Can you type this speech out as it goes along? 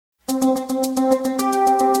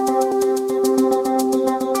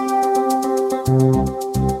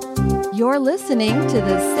listening to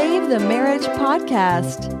the Save the Marriage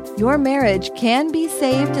podcast. Your marriage can be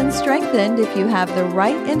saved and strengthened if you have the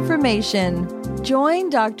right information.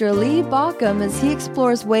 Join Dr. Lee Baucom as he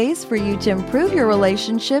explores ways for you to improve your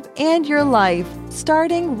relationship and your life,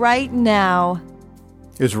 starting right now.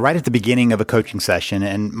 It was right at the beginning of a coaching session,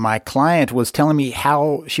 and my client was telling me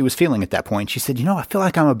how she was feeling at that point. She said, I feel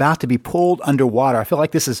like I'm about to be pulled underwater. I feel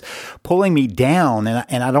like this is pulling me down,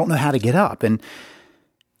 and I don't know how to get up. And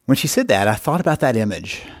when she said that, I thought about that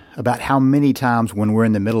image, about how many times when we're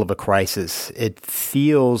in the middle of a crisis, it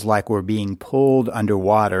feels like we're being pulled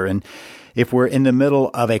underwater. And if we're in the middle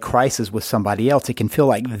of a crisis with somebody else, it can feel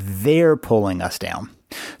like they're pulling us down.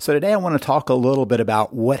 So today I want to talk a little bit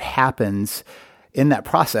about what happens in that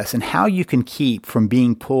process and how you can keep from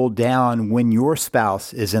being pulled down when your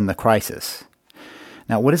spouse is in the crisis.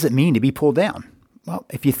 Now, what does it mean to be pulled down? Well,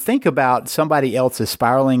 if you think about somebody else is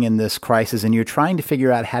spiraling in this crisis and you're trying to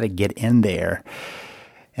figure out how to get in there,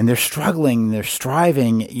 and they're struggling, they're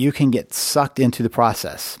striving, you can get sucked into the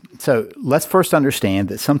process. So let's first understand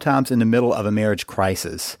that sometimes in the middle of a marriage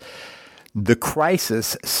crisis, the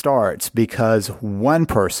crisis starts because one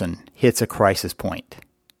person hits a crisis point.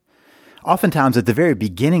 Oftentimes at the very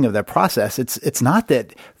beginning of that process, it's not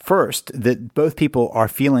that first that both people are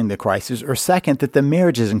feeling the crisis, or second that the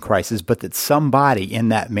marriage is in crisis, but that somebody in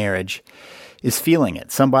that marriage is feeling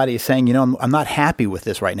it. Somebody is saying, I'm not happy with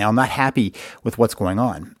this right now. I'm not happy with what's going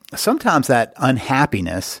on. Sometimes that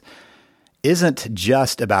unhappiness isn't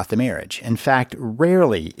just about the marriage. In fact,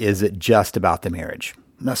 rarely is it just about the marriage.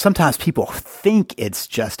 Now, sometimes people think it's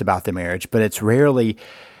just about the marriage, but it's rarely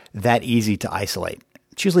that easy to isolate.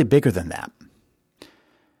 It's usually bigger than that.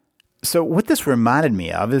 So what this reminded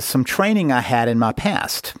me of is some training I had in my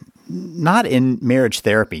past, not in marriage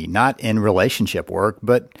therapy, not in relationship work,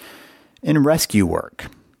 but in rescue work.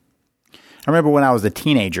 I remember when I was a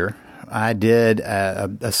teenager, I did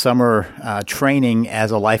a summer training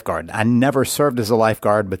as a lifeguard. I never served as a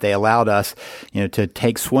lifeguard, but they allowed us, to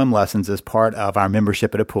take swim lessons as part of our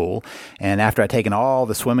membership at a pool. And after I'd taken all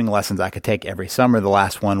the swimming lessons I could take every summer, the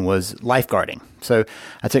last one was lifeguarding. So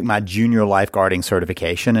I took my junior lifeguarding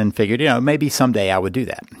certification and figured, maybe someday I would do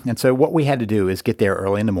that. And so what we had to do is get there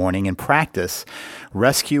early in the morning and practice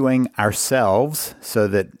rescuing ourselves so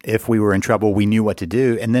that if we were in trouble, we knew what to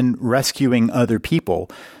do, and then rescuing other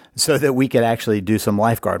people so that we could actually do some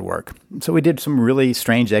lifeguard work. So we did some really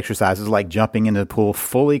strange exercises like jumping into the pool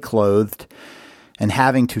fully clothed and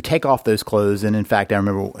having to take off those clothes. And in fact, I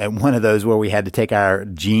remember at one of those where we had to take our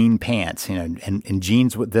jean pants, and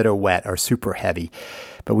jeans that are wet are super heavy,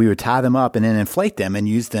 but we would tie them up and then inflate them and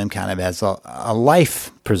use them kind of as a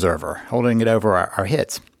life preserver, holding it over our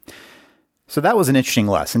heads. So that was an interesting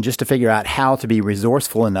lesson, just to figure out how to be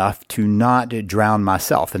resourceful enough to not drown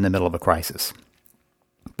myself in the middle of a crisis.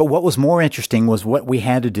 But what was more interesting was what we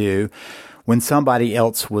had to do when somebody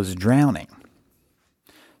else was drowning.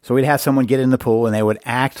 So we'd have someone get in the pool and they would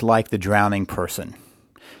act like the drowning person,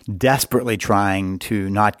 desperately trying to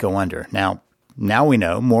not go under. Now we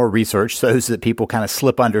know, more research shows that people kind of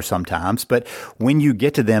slip under sometimes, but when you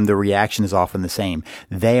get to them, the reaction is often the same.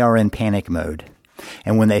 They are in panic mode.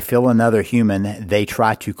 And when they feel another human, they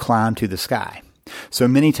try to climb to the sky. So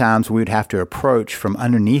many times we would have to approach from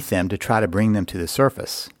underneath them to try to bring them to the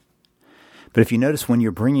surface. But if you notice, when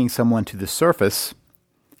you're bringing someone to the surface,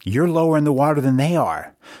 you're lower in the water than they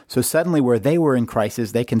are. So suddenly where they were in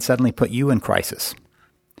crisis, they can suddenly put you in crisis.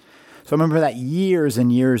 So I remember that years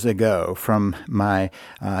and years ago from my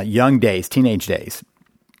young days, teenage days.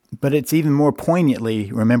 But it's even more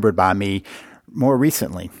poignantly remembered by me more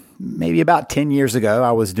recently. Maybe about 10 years ago,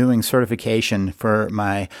 I was doing certification for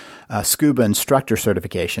my scuba instructor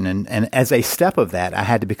certification. And as a step of that, I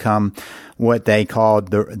had to become what they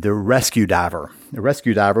called the rescue diver. The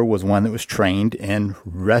rescue diver was one that was trained in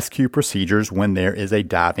rescue procedures when there is a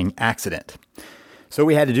diving accident. So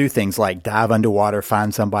we had to do things like dive underwater,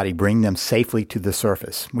 find somebody, bring them safely to the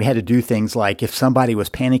surface. We had to do things like if somebody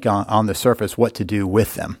was panicking on the surface, what to do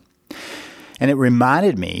with them. And it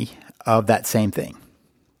reminded me of that same thing.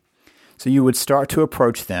 So you would start to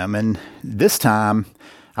approach them, and this time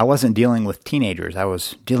I wasn't dealing with teenagers. I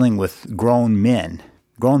was dealing with grown men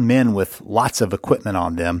with lots of equipment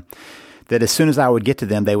on them, that as soon as I would get to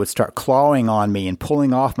them, they would start clawing on me and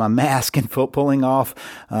pulling off my mask and pulling off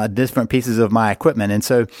different pieces of my equipment. And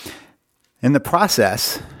so in the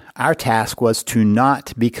process, our task was to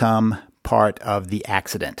not become part of the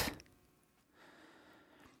accident.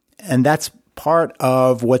 And that's part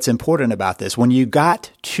of what's important about this. When you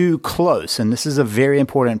got too close, and this is a very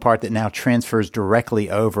important part that now transfers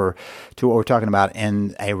directly over to what we're talking about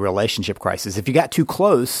in a relationship crisis. If you got too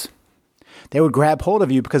close, They would grab hold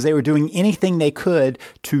of you because they were doing anything they could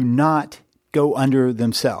to not go under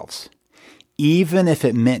themselves, even if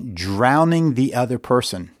it meant drowning the other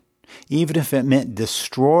person, even if it meant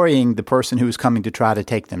destroying the person who was coming to try to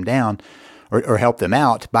take them down or help them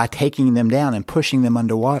out by taking them down and pushing them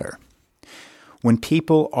underwater. When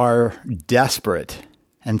people are desperate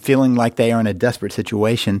and feeling like they are in a desperate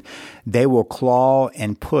situation, they will claw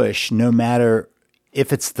and push no matter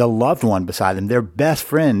if it's the loved one beside them, their best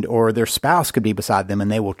friend or their spouse could be beside them, and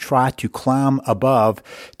they will try to climb above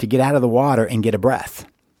to get out of the water and get a breath.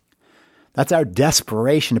 That's our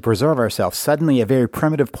desperation to preserve ourselves. Suddenly, a very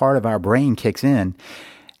primitive part of our brain kicks in.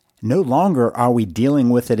 No longer are we dealing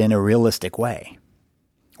with it in a realistic way.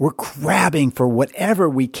 We're grabbing for whatever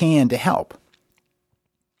we can to help.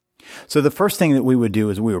 So the first thing that we would do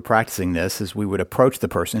as we were practicing this, is we would approach the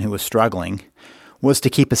person who was struggling, was to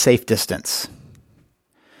keep a safe distance.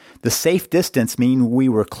 The safe distance means we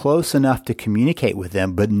were close enough to communicate with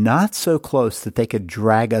them, but not so close that they could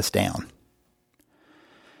drag us down.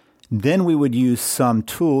 Then we would use some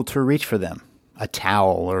tool to reach for them, a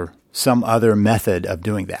towel or some other method of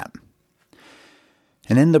doing that.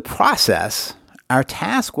 And in the process, our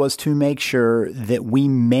task was to make sure that we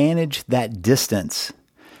managed that distance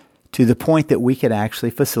to the point that we could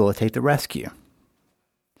actually facilitate the rescue.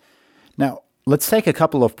 Now, let's take a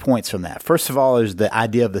couple of points from that. First of all is the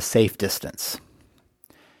idea of the safe distance.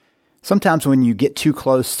 Sometimes when you get too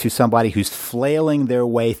close to somebody who's flailing their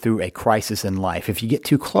way through a crisis in life, if you get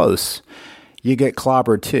too close, you get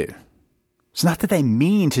clobbered too. It's not that they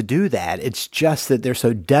mean to do that. It's just that they're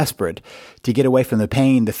so desperate to get away from the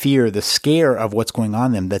pain, the fear, the scare of what's going on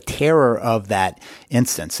in them, the terror of that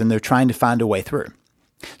instance, and they're trying to find a way through.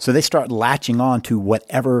 So they start latching on to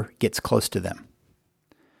whatever gets close to them.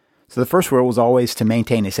 So the first rule was always to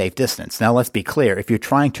maintain a safe distance. Now let's be clear. If you're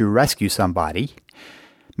trying to rescue somebody,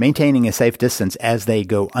 maintaining a safe distance as they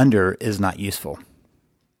go under is not useful.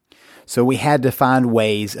 So we had to find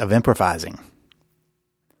ways of improvising.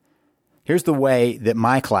 Here's the way that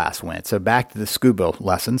my class went. So back to the scuba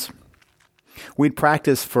lessons. We'd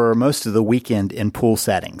practice for most of the weekend in pool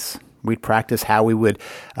settings. We'd practice how we would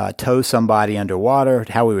tow somebody underwater,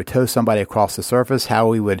 how we would tow somebody across the surface, how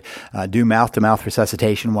we would do mouth-to-mouth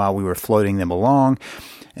resuscitation while we were floating them along.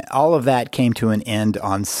 All of that came to an end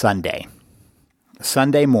on Sunday.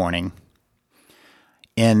 Sunday morning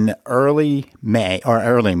in early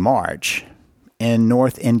March in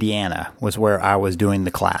North Indiana was where I was doing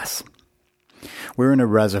the class. We were in a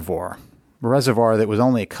reservoir that was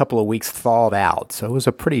only a couple of weeks thawed out, so it was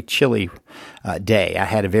a pretty chilly day. I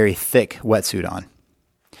had a very thick wetsuit on.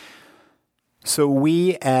 So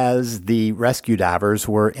we, as the rescue divers,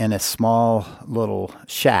 were in a small little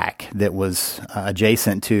shack that was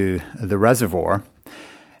adjacent to the reservoir,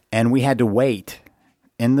 and we had to wait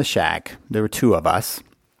in the shack, there were two of us,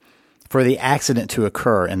 for the accident to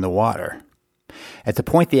occur in the water. At the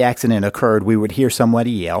point the accident occurred, we would hear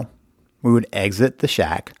somebody yell. We would exit the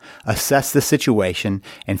shack, assess the situation,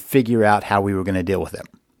 and figure out how we were going to deal with it.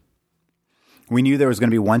 We knew there was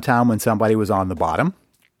going to be one time when somebody was on the bottom,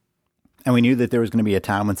 and we knew that there was going to be a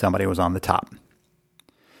time when somebody was on the top.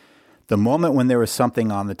 The moment when there was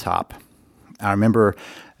something on the top, I remember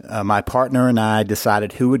my partner and I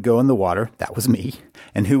decided who would go in the water, that was me,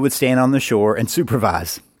 and who would stand on the shore and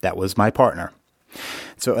supervise, that was my partner.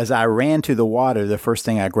 So as I ran to the water, the first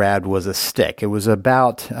thing I grabbed was a stick. It was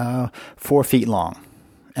about 4 feet long.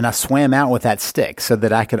 And I swam out with that stick so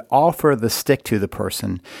that I could offer the stick to the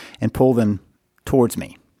person and pull them towards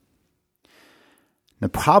me. The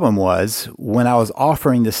problem was when I was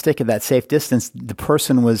offering the stick at that safe distance, the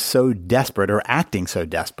person was so desperate or acting so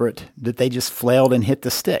desperate that they just flailed and hit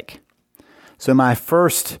the stick. So my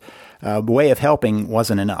first way of helping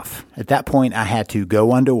wasn't enough. At that point, I had to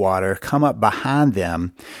go underwater, come up behind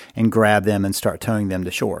them, and grab them and start towing them to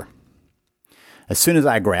shore. As soon as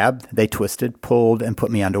I grabbed, they twisted, pulled, and put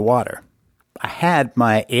me underwater. I had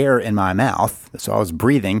my air in my mouth, so I was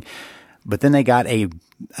breathing, but then they got a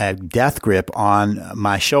death grip on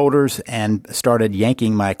my shoulders and started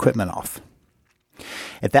yanking my equipment off.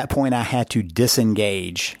 At that point, I had to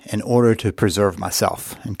disengage in order to preserve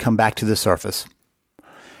myself and come back to the surface.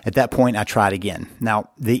 At that point, I tried again. Now,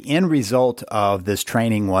 the end result of this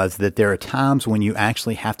training was that there are times when you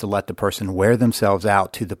actually have to let the person wear themselves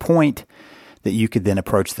out to the point that you could then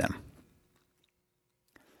approach them.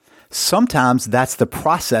 Sometimes that's the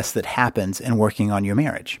process that happens in working on your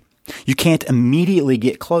marriage. You can't immediately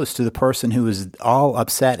get close to the person who is all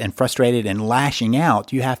upset and frustrated and lashing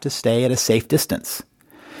out. You have to stay at a safe distance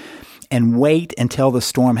and wait until the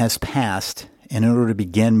storm has passed in order to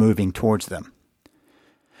begin moving towards them.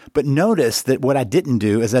 But notice that what I didn't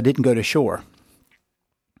do is I didn't go to shore.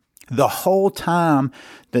 The whole time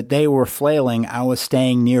that they were flailing, I was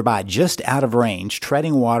staying nearby, just out of range,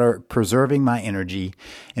 treading water, preserving my energy,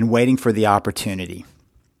 and waiting for the opportunity.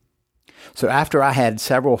 So after I had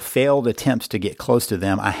several failed attempts to get close to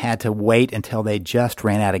them, I had to wait until they just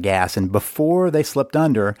ran out of gas, and before they slipped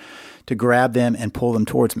under, to grab them and pull them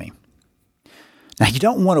towards me. Now, you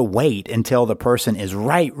don't want to wait until the person is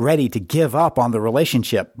ready to give up on the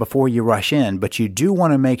relationship before you rush in, but you do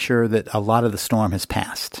want to make sure that a lot of the storm has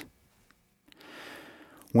passed.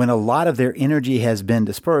 When a lot of their energy has been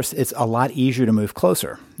dispersed, it's a lot easier to move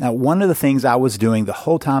closer. Now, one of the things I was doing the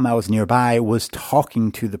whole time I was nearby was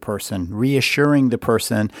talking to the person, reassuring the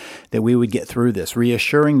person that we would get through this,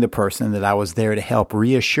 reassuring the person that I was there to help,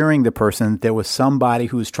 reassuring the person that there was somebody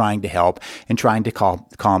who was trying to help and trying to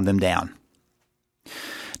calm them down.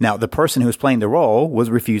 Now, the person who was playing the role was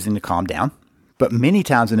refusing to calm down, but many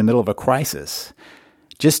times in the middle of a crisis,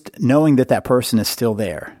 just knowing that that person is still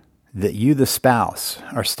there, that you, the spouse,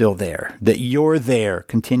 are still there, that you're there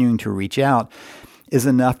continuing to reach out, is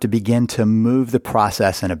enough to begin to move the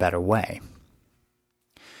process in a better way.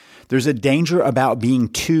 There's a danger about being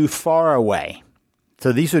too far away.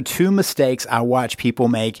 So these are two mistakes I watch people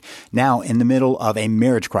make now in the middle of a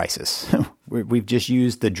marriage crisis. We've just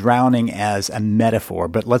used the drowning as a metaphor,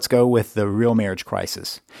 but let's go with the real marriage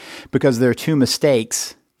crisis, because there are two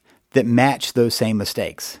mistakes that match those same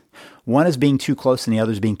mistakes. One is being too close and the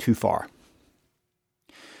other is being too far.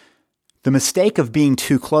 The mistake of being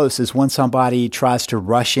too close is when somebody tries to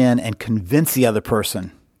rush in and convince the other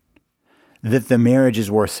person that the marriage is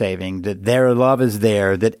worth saving, that their love is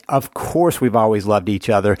there, that of course we've always loved each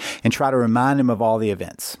other, and try to remind them of all the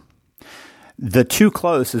events. The too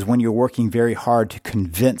close is when you're working very hard to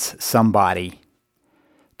convince somebody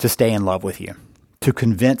to stay in love with you, to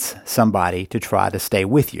convince somebody to try to stay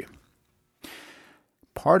with you.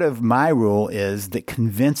 Part of my rule is that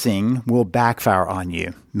convincing will backfire on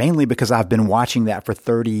you, mainly because I've been watching that for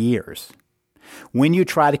 30 years. When you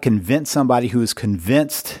try to convince somebody who is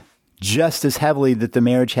convinced just as heavily that the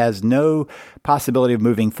marriage has no possibility of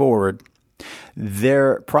moving forward,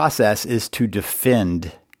 their process is to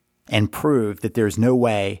defend and prove that there's no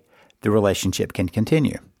way the relationship can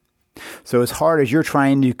continue. So as hard as you're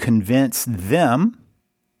trying to convince them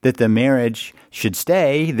that the marriage should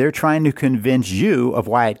stay, they're trying to convince you of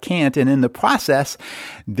why it can't. And in the process,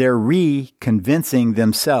 they're re-convincing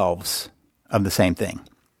themselves of the same thing.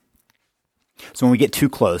 So when we get too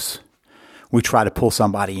close, we try to pull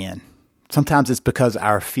somebody in. Sometimes it's because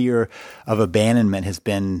our fear of abandonment has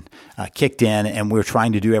been kicked in, and we're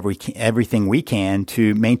trying to do everything we can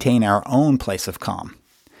to maintain our own place of calm.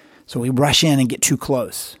 So we rush in and get too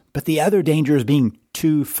close. But the other danger is being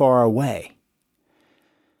too far away.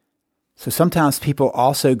 So sometimes people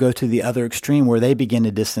also go to the other extreme where they begin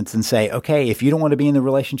to distance and say, okay, if you don't want to be in the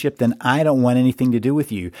relationship, then I don't want anything to do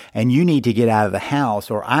with you. And you need to get out of the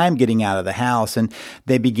house, or I'm getting out of the house. And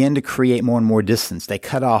they begin to create more and more distance. They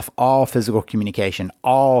cut off all physical communication,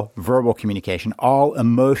 all verbal communication, all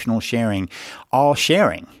emotional sharing, all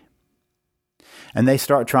sharing. And they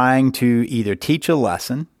start trying to either teach a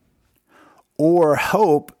lesson or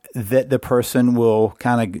hope that the person will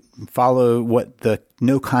kind of follow what the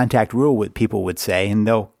no contact rule people would say, and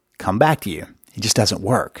they'll come back to you. It just doesn't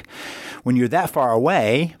work. When you're that far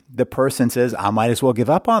away, the person says, I might as well give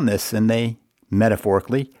up on this. And they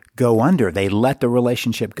metaphorically go under. They let the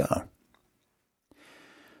relationship go.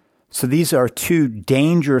 So these are two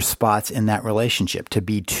danger spots in that relationship, to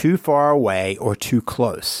be too far away or too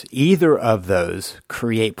close. Either of those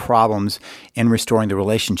create problems in restoring the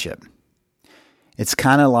relationship. It's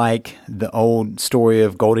kind of like the old story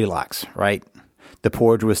of Goldilocks, right? The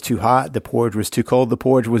porridge was too hot, the porridge was too cold, the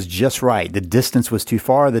porridge was just right. The distance was too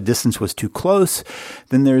far, the distance was too close.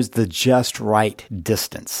 Then there's the just right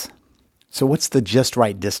distance. So what's the just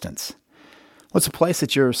right distance? What's a place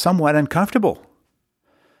that you're somewhat uncomfortable,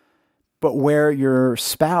 but where your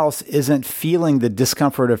spouse isn't feeling the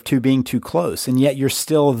discomfort of being too close, and yet you're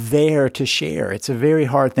still there to share. It's a very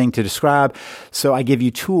hard thing to describe, so I give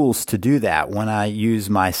you tools to do that when I use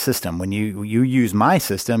my system. When you use my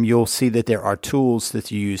system, you'll see that there are tools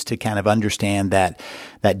that you use to kind of understand that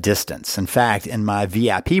distance. In fact, in my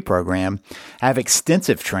VIP program, I have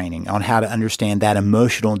extensive training on how to understand that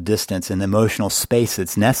emotional distance and the emotional space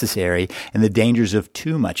that's necessary and the dangers of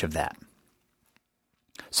too much of that.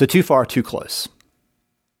 So too far, too close.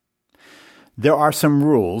 There are some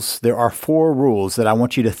rules. There are 4 rules that I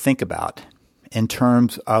want you to think about in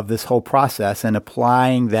terms of this whole process and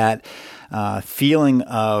applying that feeling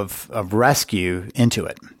of rescue into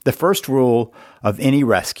it. The first rule of any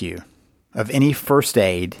rescue of any first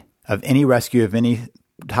aid, of any rescue of any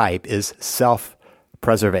type is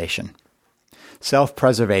self-preservation.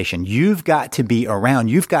 Self-preservation. You've got to be around.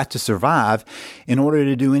 You've got to survive in order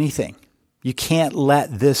to do anything. You can't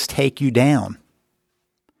let this take you down.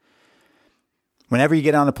 Whenever you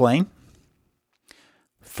get on a plane,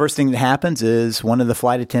 first thing that happens is one of the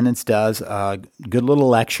flight attendants does a good little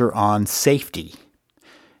lecture on safety.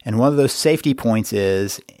 And one of those safety points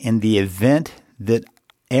is in the event that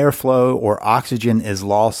airflow or oxygen is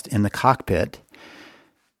lost in the cockpit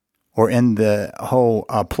or in the whole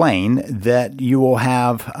plane, that you will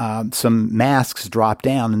have some masks drop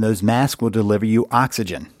down, and those masks will deliver you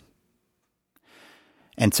oxygen.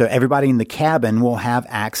 And so everybody in the cabin will have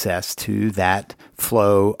access to that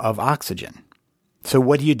flow of oxygen. So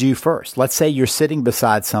what do you do first? Let's say you're sitting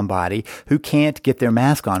beside somebody who can't get their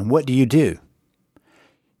mask on. What do?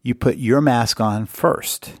 You put your mask on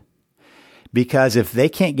first. Because if they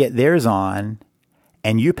can't get theirs on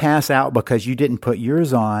and you pass out because you didn't put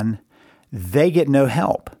yours on, they get no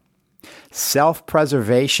help.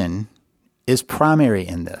 Self-preservation is primary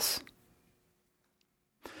in this.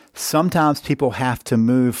 Sometimes people have to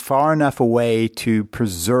move far enough away to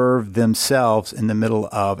preserve themselves in the middle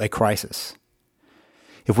of a crisis.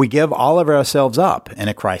 If we give all of ourselves up in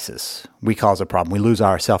a crisis, we cause a problem. We lose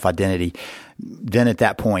our self-identity. Then at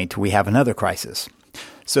that point, we have another crisis.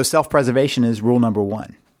 So self-preservation is rule number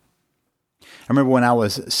one. I remember when I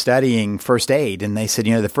was studying first aid, and they said,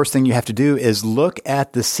 the first thing you have to do is look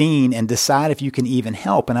at the scene and decide if you can even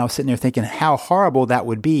help. And I was sitting there thinking how horrible that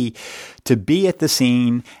would be to be at the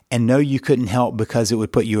scene and know you couldn't help because it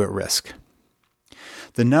would put you at risk.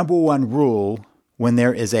 The number one rule when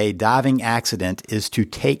there is a diving accident is to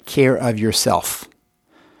take care of yourself.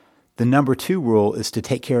 The number two rule is to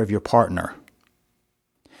take care of your partner.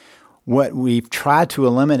 What we've tried to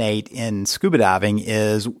eliminate in scuba diving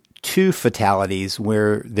is 2 fatalities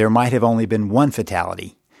where there might have only been 1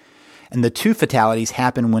 fatality. And the 2 fatalities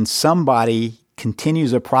happen when somebody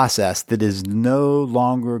continues a process that is no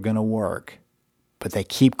longer going to work, but they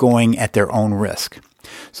keep going at their own risk.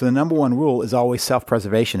 So the number one rule is always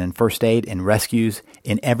self-preservation in first aid, in rescues,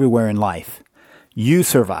 in everywhere in life. You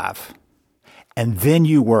survive, and then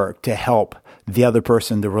you work to help the other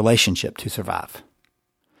person, the relationship, to survive.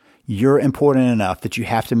 You're important enough that you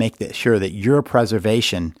have to make sure that your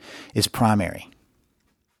preservation is primary.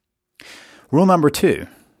 Rule number 2,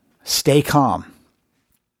 stay calm.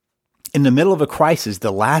 In the middle of a crisis,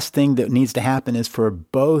 the last thing that needs to happen is for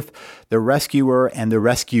both the rescuer and the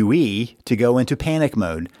rescuee to go into panic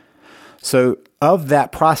mode. So of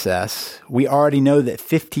that process, we already know that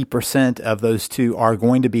 50% of those 2 are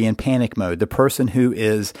going to be in panic mode. The person who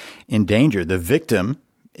is in danger, the victim,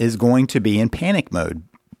 is going to be in panic mode.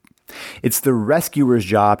 It's the rescuer's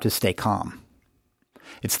job to stay calm.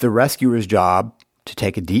 It's the rescuer's job to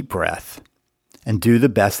take a deep breath and do the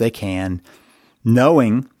best they can,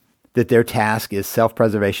 knowing that their task is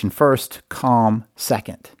self-preservation first, calm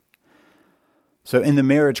second. So in the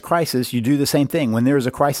marriage crisis, you do the same thing. When there is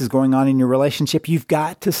a crisis going on in your relationship, you've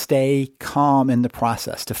got to stay calm in the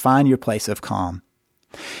process, to find your place of calm.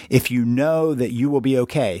 If you know that you will be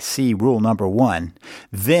okay, see rule number 1,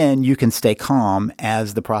 then you can stay calm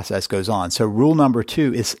as the process goes on. So rule number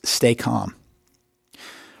 2 is stay calm.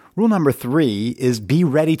 Rule number 3 is be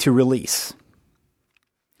ready to release.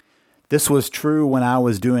 This was true when I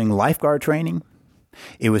was doing lifeguard training.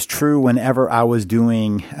 It was true whenever I was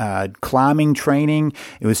doing climbing training.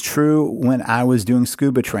 It was true when I was doing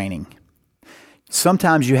scuba training.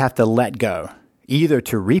 Sometimes you have to let go, either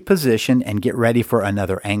to reposition and get ready for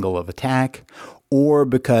another angle of attack, or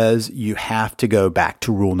because you have to go back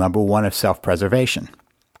to rule number 1 of self-preservation.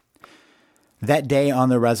 That day on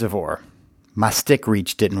the reservoir, my stick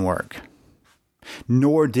reach didn't work,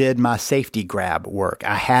 nor did my safety grab work.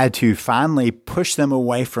 I had to finally push them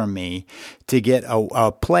away from me to get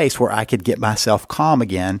a place where I could get myself calm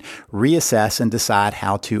again, reassess, and decide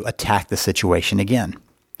how to attack the situation again.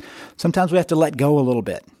 Sometimes we have to let go a little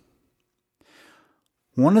bit.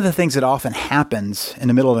 One of the things that often happens in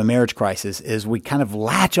the middle of a marriage crisis is we kind of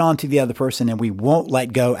latch on to the other person and we won't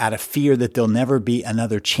let go out of fear that there'll never be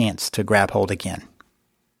another chance to grab hold again.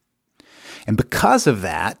 And because of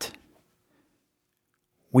that,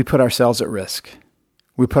 we put ourselves at risk.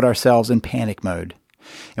 We put ourselves in panic mode.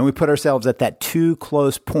 And we put ourselves at that too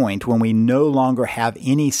close point when we no longer have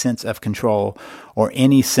any sense of control or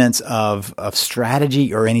any sense of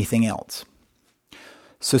strategy or anything else.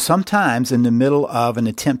 So sometimes in the middle of an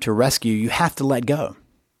attempt to rescue, you have to let go.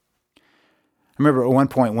 I remember at one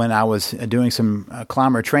point when I was doing some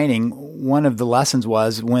climber training, one of the lessons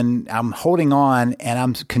was when I'm holding on and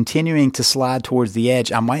I'm continuing to slide towards the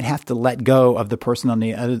edge, I might have to let go of the person on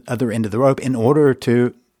the other end of the rope in order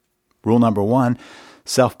to, rule number 1,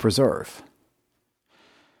 self-preserve.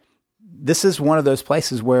 This is one of those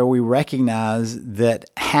places where we recognize that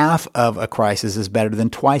half of a crisis is better than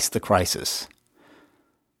twice the crisis.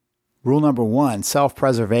 Rule number 1,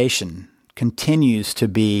 self-preservation, continues to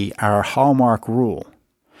be our hallmark rule.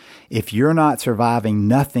 If you're not surviving,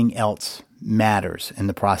 nothing else matters in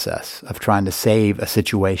the process of trying to save a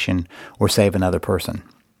situation or save another person.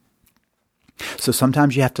 So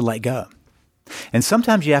sometimes you have to let go. And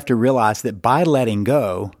sometimes you have to realize that by letting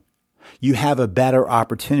go, you have a better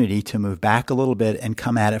opportunity to move back a little bit and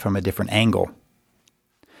come at it from a different angle.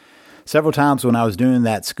 Several times when I was doing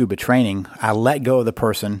that scuba training, I let go of the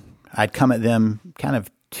person. I'd come at them kind of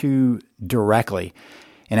too directly,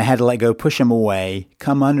 and I had to let go, push them away,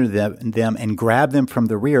 come under them and grab them from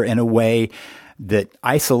the rear in a way that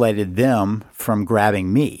isolated them from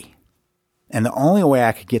grabbing me. And the only way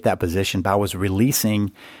I could get that position by was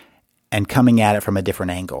releasing and coming at it from a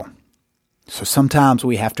different angle. So sometimes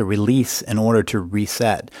we have to release in order to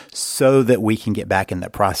reset so that we can get back in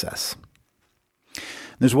that process.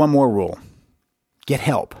 There's one more rule. Get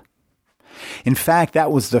help. In fact,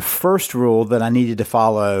 that was the first rule that I needed to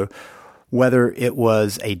follow, whether it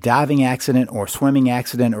was a diving accident or swimming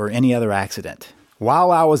accident or any other accident.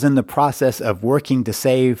 While I was in the process of working to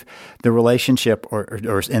save the relationship, or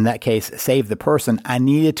in that case, save the person, I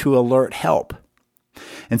needed to alert help.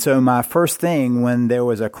 And so my first thing when there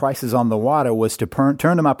was a crisis on the water was to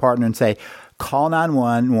turn to my partner and say, call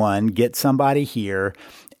 911, get somebody here,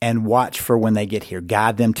 and watch for when they get here.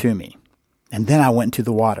 Guide them to me. And then I went to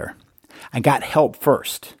the water. I got help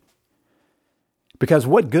first. Because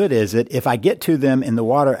what good is it if I get to them in the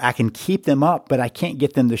water, I can keep them up, but I can't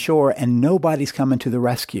get them to shore and nobody's coming to the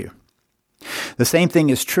rescue. The same thing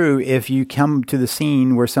is true if you come to the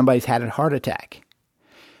scene where somebody's had a heart attack.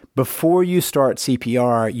 Before you start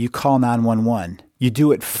CPR, you call 911. You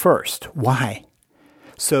do it first. Why?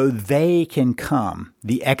 So they can come,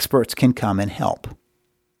 the experts can come and help.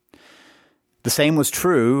 The same was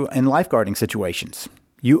true in lifeguarding situations.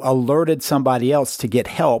 You alerted somebody else to get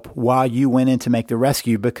help while you went in to make the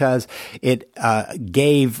rescue because it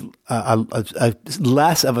gave a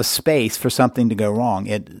less of a space for something to go wrong.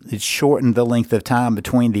 It shortened the length of time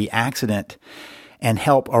between the accident and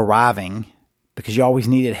help arriving because you always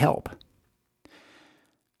needed help.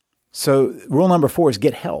 So rule number 4 is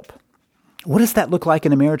get help. What does that look like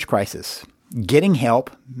in a marriage crisis? Getting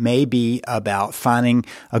help may be about finding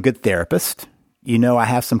a good therapist. You know, I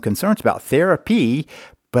have some concerns about therapy,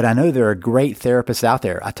 but I know there are great therapists out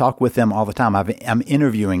there. I talk with them all the time. I'm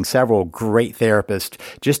interviewing several great therapists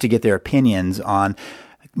just to get their opinions on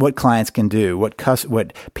what clients can do,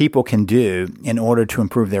 what people can do in order to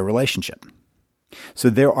improve their relationship. So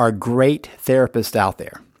there are great therapists out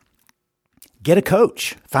there. Get a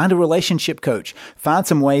coach. Find a relationship coach. Find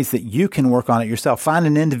some ways that you can work on it yourself. Find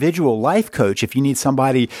an individual life coach if you need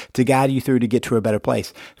somebody to guide you through to get to a better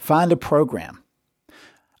place. Find a program.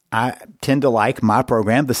 I tend to like my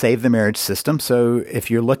program, the Save the Marriage System. So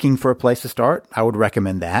if you're looking for a place to start, I would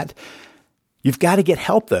recommend that. You've got to get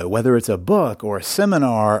help, though, whether it's a book or a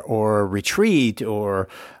seminar or a retreat or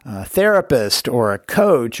a therapist or a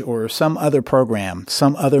coach or some other program,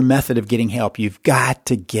 some other method of getting help. You've got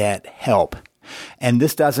to get help. And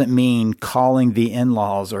this doesn't mean calling the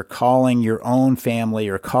in-laws or calling your own family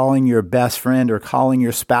or calling your best friend or calling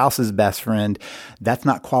your spouse's best friend. That's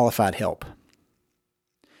not qualified help.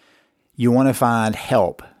 You want to find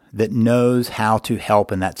help that knows how to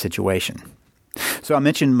help in that situation. So I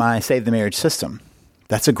mentioned my Save the Marriage System.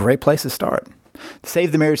 That's a great place to start. The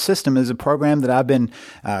Save the Marriage System is a program that I've been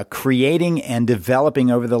creating and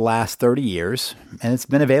developing over the last 30 years, and it's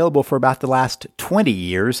been available for about the last 20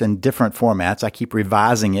 years in different formats. I keep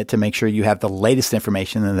revising it to make sure you have the latest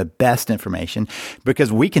information and the best information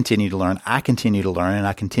because we continue to learn, I continue to learn, and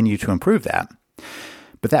I continue to improve that.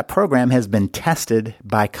 But that program has been tested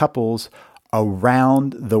by couples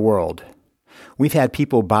around the world. We've had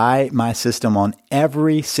people buy my system on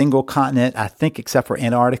every single continent, I think except for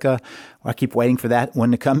Antarctica. I keep waiting for that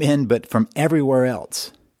one to come in, but from everywhere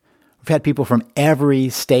else. We've had people from every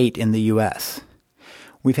state in the U.S.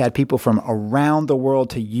 We've had people from around the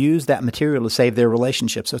world to use that material to save their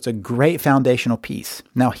relationship. So it's a great foundational piece.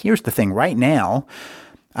 Now, here's the thing. Right now,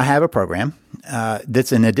 I have a program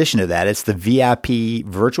that's in addition to that. It's the VIP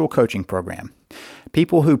virtual coaching program.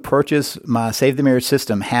 People who purchase my Save the Marriage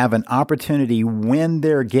system have an opportunity when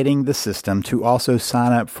they're getting the system to also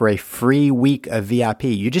sign up for a free week of VIP.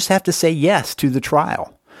 You just have to say yes to the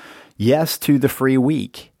trial, yes to the free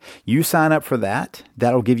week. You sign up for that.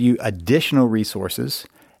 That'll give you additional resources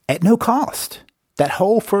at no cost. That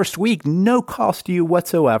whole first week, no cost to you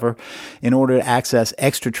whatsoever, in order to access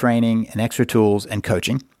extra training and extra tools and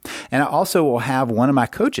coaching. And I also will have one of my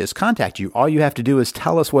coaches contact you. All you have to do is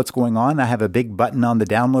tell us what's going on. I have a big button on the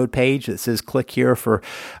download page that says click here for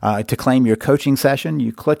to claim your coaching session.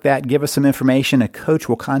 You click that, give us some information. A coach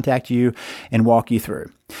will contact you and walk you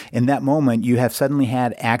through. In that moment, you have suddenly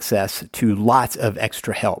had access to lots of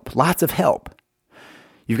extra help, lots of help.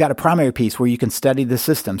 You've got a primary piece where you can study the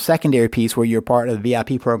system, secondary piece where you're part of the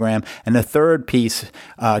VIP program, and the third piece,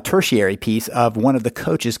 tertiary piece of one of the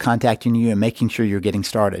coaches contacting you and making sure you're getting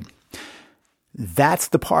started. That's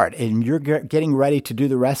the part. And you're getting ready to do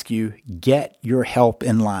the rescue. Get your help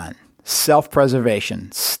in line.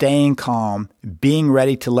 Self-preservation, staying calm, being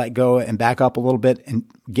ready to let go and back up a little bit and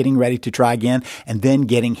getting ready to try again, and then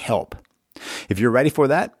getting help. If you're ready for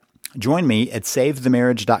that, join me at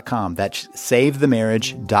SaveTheMarriage.com. That's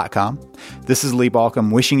SaveTheMarriage.com. This is Lee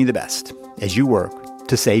Baucom wishing you the best as you work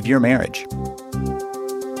to save your marriage.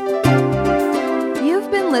 You've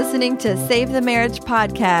been listening to Save the Marriage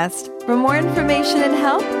podcast. For more information and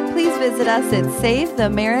help, please visit us at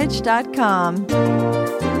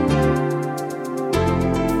SaveTheMarriage.com.